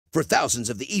For thousands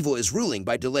of the evil is ruling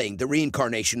by delaying the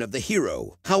reincarnation of the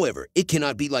hero. However, it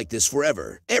cannot be like this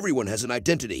forever. Everyone has an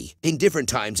identity. In different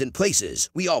times and places,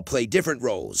 we all play different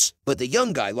roles. But the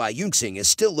young guy Lai Yunxing is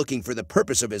still looking for the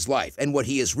purpose of his life and what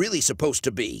he is really supposed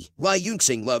to be. Lai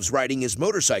Yunxing loves riding his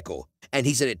motorcycle, and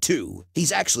he's in it too.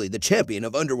 He's actually the champion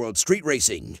of underworld street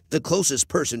racing. The closest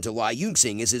person to Lai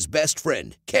Yunxing is his best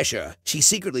friend, Kesha. She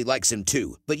secretly likes him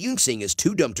too, but Yunxing is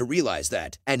too dumb to realize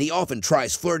that, and he often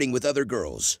tries flirting with other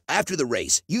girls. After the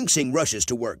race, Yunxing rushes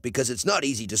to work because it's not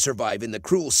easy to survive in the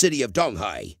cruel city of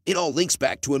Donghai. It all links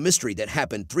back to a mystery that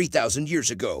happened 3,000 years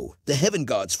ago. The heaven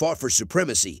gods fought for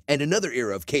supremacy, and another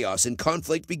era of chaos and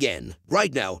conflict began.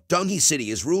 Right now, Donghai City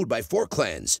is ruled by 4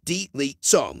 clans, Di, Li,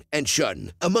 Song, and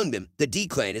Shun. Among them, the D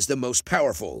clan is the most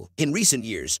powerful. In recent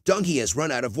years, Donghai has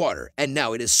run out of water, and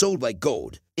now it is sold like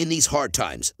gold. In these hard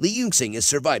times, Li Yunxing is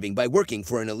surviving by working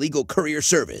for an illegal courier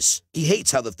service. He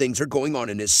hates how the things are going on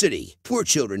in his city. Poor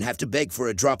children have to beg for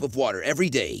a drop of water every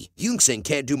day. Yunxing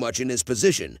can't do much in his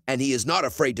position, and he is not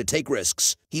afraid to take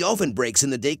risks. He often breaks in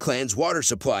the Day clan's water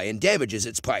supply and damages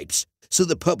its pipes, so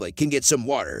the public can get some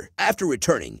water. After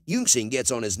returning, Yunxing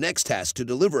gets on his next task to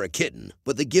deliver a kitten,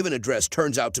 but the given address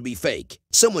turns out to be fake.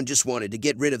 Someone just wanted to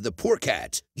get rid of the poor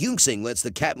cat. Yunxing lets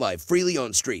the cat lie freely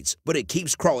on streets, but it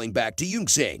keeps crawling back to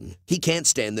Yunxing. He can't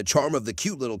stand the charm of the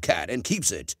cute little cat and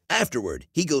keeps it. Afterward,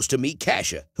 he goes to meet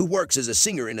Kasha, who works as a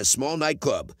singer in a small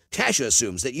nightclub. Kasha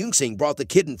assumes that Yunxing brought the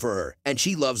kitten for her, and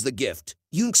she loves the gift.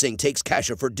 Yunxing takes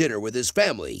Kasha for dinner with his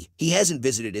family. He hasn't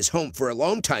visited his home for a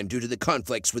long time due to the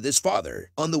conflicts with his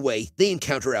father. On the way, they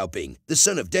encounter Ao Bing, the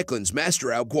son of Declan's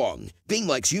master Ao Guang. Bing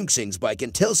likes Yunxing's bike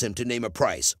and tells him to name a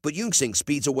price, but Yunxing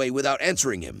speeds away without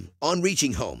answering him. On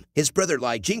reaching home, his brother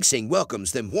Lai Jingxing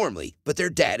welcomes them warmly, but their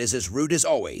dad is as rude as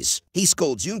always. He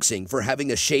scolds Yunxing for having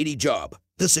a shady job.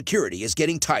 The security is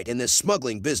getting tight and this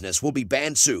smuggling business will be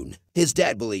banned soon. His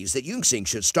dad believes that Yunxing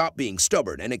should stop being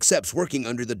stubborn and accepts working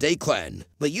under the Day clan.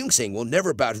 But Yunxing will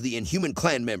never bow to the inhuman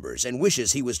clan members and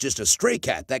wishes he was just a stray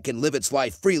cat that can live its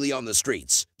life freely on the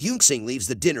streets. Yunxing leaves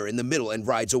the dinner in the middle and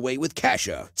rides away with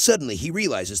Kasha. Suddenly, he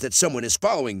realizes that someone is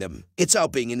following them. It's Ao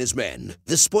Bing and his men.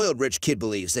 The spoiled rich kid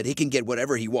believes that he can get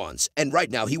whatever he wants, and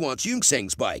right now he wants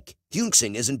Yunxing's bike.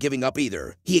 Yunxing isn't giving up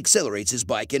either. He accelerates his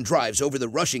bike and drives over the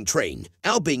rushing train.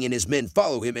 Ao Bing and his men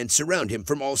follow him and surround him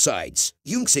from all sides.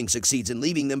 Yunxing succeeds in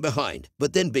leaving them behind,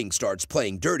 but then Bing starts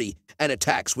playing dirty and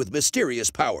attacks with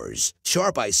mysterious powers.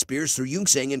 Sharp Eye spears through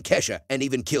Yunxing and Kesha and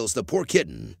even kills the poor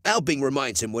kitten. Ao Bing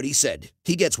reminds him what he said.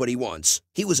 He gets what he wants.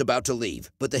 He was about to leave,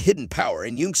 but the hidden power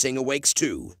in Yunxing awakes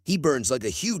too. He burns like a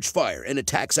huge fire and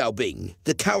attacks Ao Bing.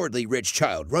 The cowardly rich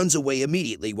child runs away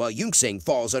immediately while Yunxing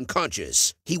falls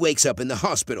unconscious. He wakes up in the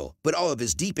hospital, but all of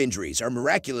his deep injuries are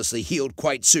miraculously healed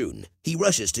quite soon. He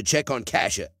rushes to check on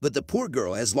Kasha, but the poor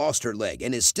girl has lost her leg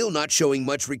and is still not showing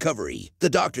much recovery. The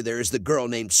doctor there is the girl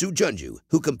named Su Junju,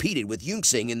 who competed with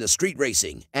Yunxing in the street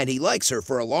racing, and he likes her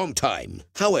for a long time.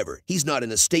 However, he's not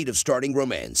in a state of starting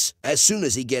romance. As soon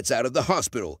as he gets out of the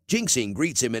hospital, Jingxing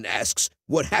greets him and asks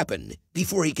what happened.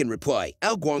 Before he can reply,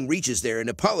 Ao Guang reaches there and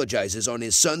apologizes on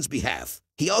his son's behalf.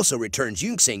 He also returns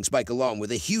Yunxing's bike along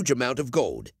with a huge amount of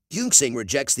gold. Yunxing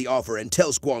rejects the offer and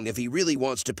tells Guang if he really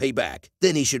wants to pay back,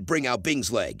 then he should bring out Bing's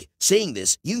leg. Saying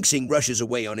this, Yunxing rushes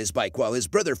away on his bike while his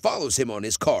brother follows him on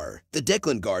his car. The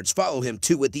Declan guards follow him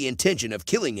too with the intention of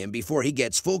killing him before he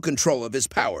gets full control of his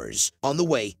powers. On the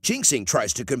way, Jingxing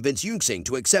tries to convince Yunxing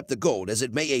to accept the gold as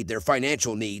it may aid their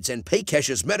financial needs and pay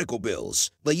Kesha's medical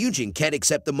bills. But Yunxing can't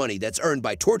accept the money that's earned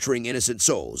by torturing innocent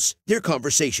souls. Their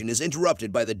conversation is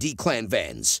interrupted by the D clan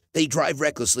vans. They drive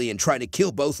recklessly and try to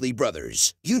kill both Li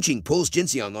brothers. Yunxing pulls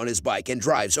Yunxiang on his bike and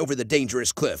drives over the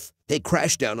dangerous cliff. They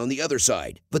crash down on the other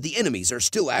side, but the enemies are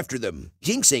still after them.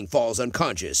 Yunxing falls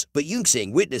unconscious, but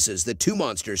Yunxing witnesses the 2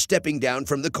 monsters stepping down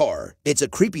from the car. It's a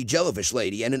creepy jellyfish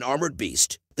lady and an armored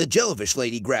beast. The jellyfish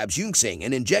lady grabs Yunxing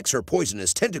and injects her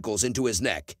poisonous tentacles into his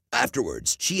neck.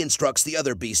 Afterwards, she instructs the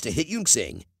other beast to hit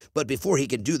Yunxing. But before he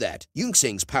can do that,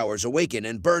 Yunxing's powers awaken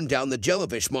and burn down the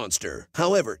jellyfish monster.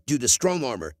 However, due to strong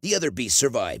armor, the other beast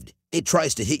survived. It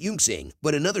tries to hit Yunxing,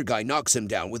 but another guy knocks him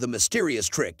down with a mysterious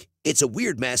trick. It's a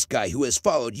weird masked guy who has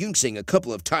followed Yunxing a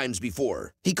couple of times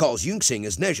before. He calls Yunxing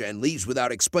as Nezha and leaves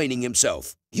without explaining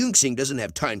himself. Yunxing doesn't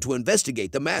have time to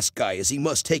investigate the masked guy as he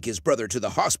must take his brother to the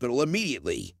hospital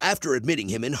immediately. After admitting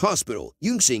him in hospital,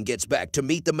 Yunxing gets back to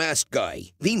meet the masked guy.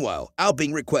 Meanwhile, Ao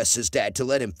Bing requests his dad to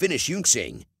let him finish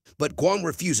Yunxing. but Guang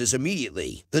refuses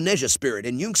immediately. The Nezha spirit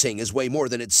in Yunxiang is way more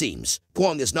than it seems.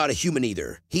 Guang is not a human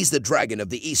either. He's the dragon of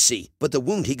the East Sea, but the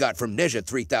wound he got from Nezha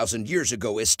 3,000 years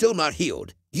ago is still not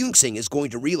healed. Yunxiang is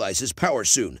going to realize his power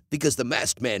soon, because the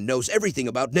masked man knows everything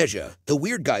about Nezha. The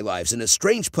weird guy lives in a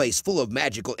strange place full of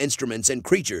magical instruments and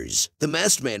creatures. The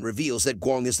masked man reveals that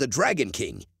Guang is the Dragon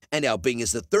King, and Albing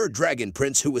is the third dragon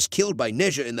prince who was killed by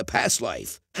Nezha in the past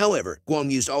life. However,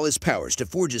 Guang used all his powers to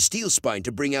forge a steel spine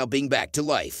to bring Albing back to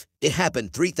life. It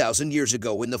happened 3,000 years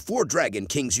ago when the four dragon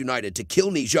kings united to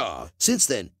kill Nezha. Since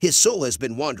then, his soul has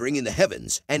been wandering in the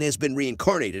heavens and has been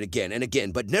reincarnated again and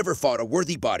again but never fought a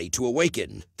worthy body to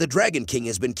awaken. The Dragon King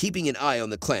has been keeping an eye on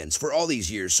the clans for all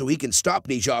these years so he can stop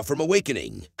Nezha from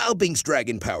awakening. Albing's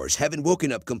dragon powers haven't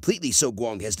woken up completely, so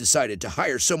Guang has decided to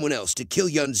hire someone else to kill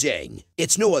Yunxiang.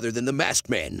 It's no other than the Masked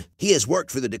Man. He has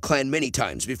worked for the clan many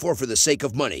times before for the sake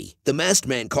of money. The Masked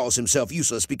Man calls himself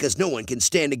useless because no one can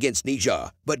stand against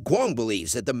Nezha, but Guang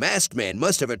believes that the Masked Man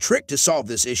must have a trick to solve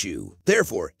this issue.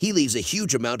 Therefore, he leaves a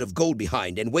huge amount of gold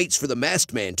behind and waits for the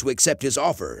Masked Man to accept his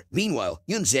offer. Meanwhile,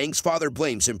 Yunxiang's father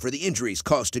blames him for the injuries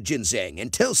caused to Jinxiang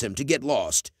and tells him to get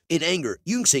lost. In anger,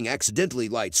 Yunxiang accidentally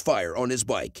lights fire on his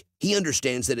bike. He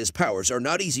understands that his powers are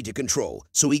not easy to control,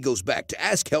 so he goes back to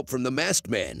ask help from the Masked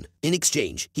Man. In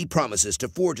exchange, he promises to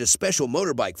forge a special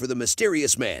motorbike for the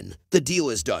mysterious man. The deal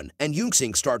is done, and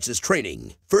Yunxiang starts his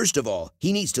training. First of all,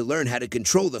 he needs to learn how to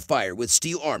control the fire with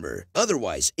steel armor.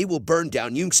 Otherwise, it will burn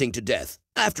down Yunxiang to death.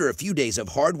 After a few days of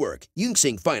hard work,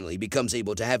 Yunxiang finally becomes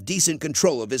able to have decent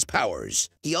control of his powers.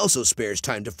 He also spares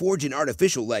time to forge an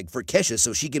artificial leg for Kesha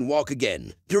so she can walk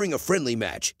again. During a friendly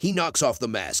match, he knocks off the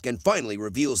mask and finally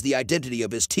reveals the identity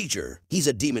of his teacher. He's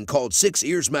a demon called Six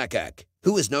Ears Macaque,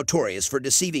 who is notorious for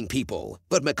deceiving people.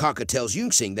 But Macaque tells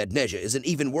Yunxiang that Nezha is an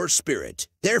even worse spirit.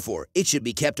 Therefore, it should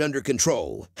be kept under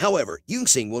control. However,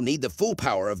 Yunxiang will need the full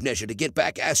power of Nezha to get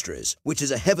back Astra's, which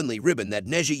is a heavenly ribbon that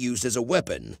Nezha used as a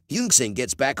weapon. Yunxiang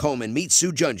gets back home and meets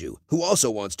Su Junju, who also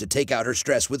wants to take out her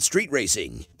stress with street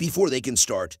racing. Before they can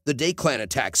start, the Day Clan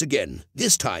attacks again.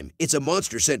 This time, it's a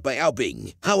monster sent by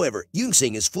Albing. However,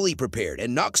 Yunxiang is fully prepared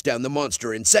and knocks down the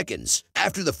monster in seconds.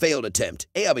 After the failed attempt,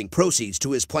 Albing proceeds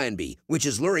to his plan B, which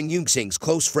is luring Yunxiang's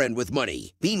close friend with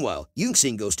money. Meanwhile,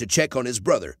 Yunxiang goes to check on his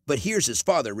brother, but hears his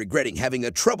father regretting having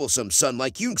a troublesome son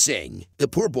like Yunxiang. The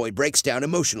poor boy breaks down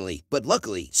emotionally, but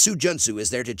luckily, Su Junsu is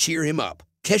there to cheer him up.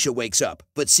 Kesha wakes up,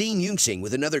 but seeing Yunxiang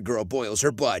with another girl boils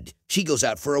her blood. She goes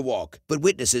out for a walk, but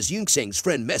witnesses Yunxiang's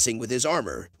friend messing with his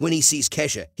armor. When he sees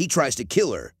Kesha, he tries to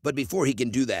kill her, but before he can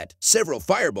do that, several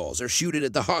fireballs are shooted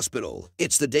at the hospital.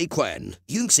 It's the Day Clan.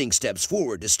 Yunxiang steps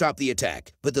forward to stop the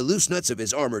attack, but the loose nuts of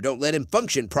his armor don't let him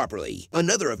function properly.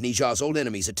 Another of Nezha's old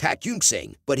enemies attacked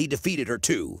Yunxiang, but he defeated her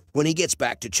too. When he gets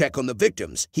back to check on the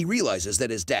victims, he realizes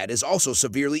that his dad is also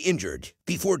severely injured.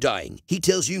 Before dying, he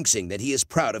tells Yunxiang that he is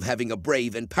proud of having a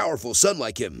brave and powerful son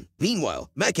like him. Meanwhile,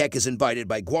 Macaque is invited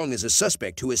by Guang as a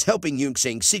suspect who is helping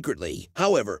Yunxiang secretly.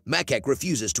 However, Macaque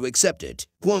refuses to accept it.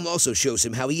 Guang also shows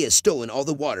him how he has stolen all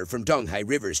the water from Donghai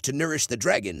rivers to nourish the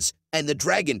dragons and the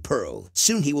Dragon Pearl.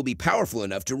 Soon he will be powerful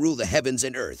enough to rule the heavens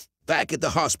and earth. Back at the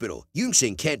hospital,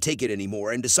 Yunxiang can't take it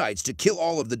anymore and decides to kill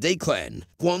all of the Day Clan.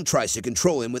 Guang tries to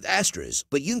control him with Astra's,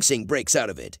 but Yunxiang breaks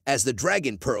out of it, as the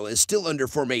Dragon Pearl is still under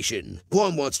formation.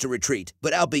 Guang wants to retreat,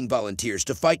 but Albing volunteers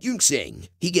to fight Yunxiang.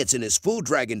 He gets in his full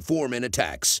dragon form and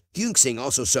attacks. Yunxiang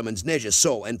also summons Nezha's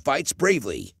soul and fights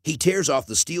bravely. He tears off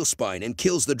the steel spine and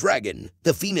kills the dragon.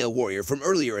 The female warrior from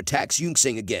earlier attacks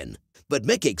Yunxiang again, but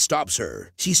Macaque stops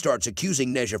her. She starts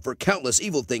accusing Nezha for countless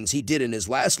evil things he did in his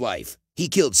last life. He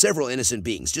killed several innocent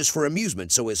beings just for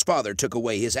amusement, so his father took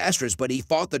away his Astras, but he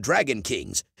fought the Dragon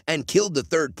Kings and killed the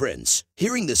third prince.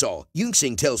 Hearing this all,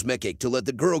 Yunxiang tells Macaque to let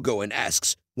the girl go and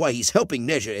asks why he's helping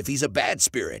Nezha if he's a bad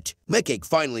spirit. Macaque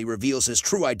finally reveals his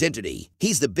true identity.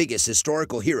 He's the biggest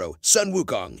historical hero, Sun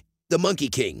Wukong, the Monkey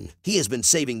King. He has been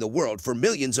saving the world for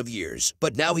millions of years,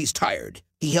 but now he's tired.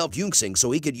 He helped Yunxiang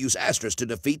so he could use Astras to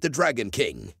defeat the Dragon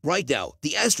King. Right now,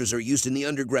 the Astras are used in the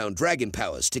underground Dragon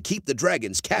Palace to keep the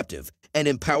dragons captive and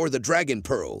empower the Dragon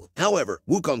Pearl. However,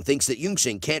 Wukong thinks that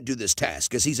Yunxiang can't do this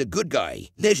task as he's a good guy.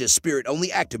 Nezha's spirit only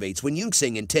activates when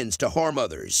Yunxiang intends to harm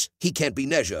others. He can't be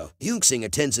Nezha. Yunxiang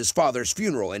attends his father's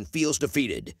funeral and feels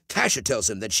defeated. Kasha tells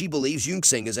him that she believes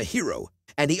Yunxiang is a hero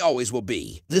and he always will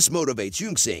be. This motivates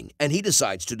Yunxiang, and he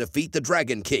decides to defeat the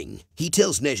Dragon King. He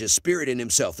tells Nezha's spirit in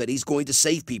himself that he's going to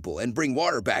save people and bring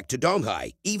water back to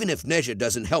Donghai, even if Nezha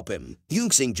doesn't help him.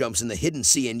 Yunxiang jumps in the hidden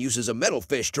sea and uses a metal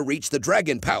fish to reach the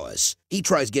Dragon Palace. He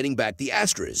tries getting back the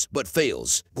Astras, but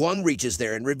fails. Guan reaches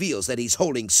there and reveals that he's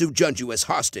holding Su Junju as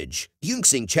hostage.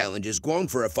 Yunxiang challenges Guan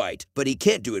for a fight, but he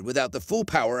can't do it without the full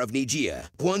power of Nezha.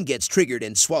 Guan gets triggered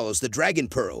and swallows the Dragon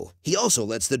Pearl. He also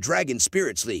lets the Dragon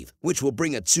Spirits leave, which will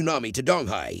bring a tsunami to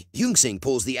Donghai. Yunxiang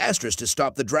pulls the Astras to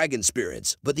stop the Dragon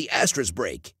Spirits, but the Astras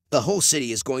break. The whole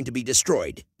city is going to be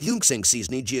destroyed. Yunxiang sees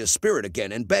Nezha's spirit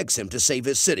again and begs him to save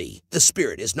his city. The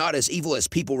spirit is not as evil as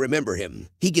people remember him.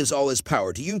 He gives all his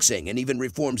power to Yunxiang and even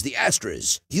reforms the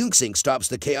Astras. Yunxiang stops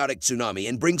the chaotic tsunami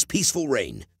and brings peaceful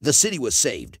rain. The city was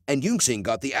saved, and Yunxiang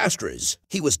got the Astras.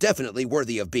 He was definitely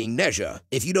worthy of being Nezha.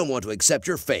 If you don't want to accept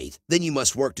your faith, then you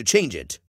must work to change it.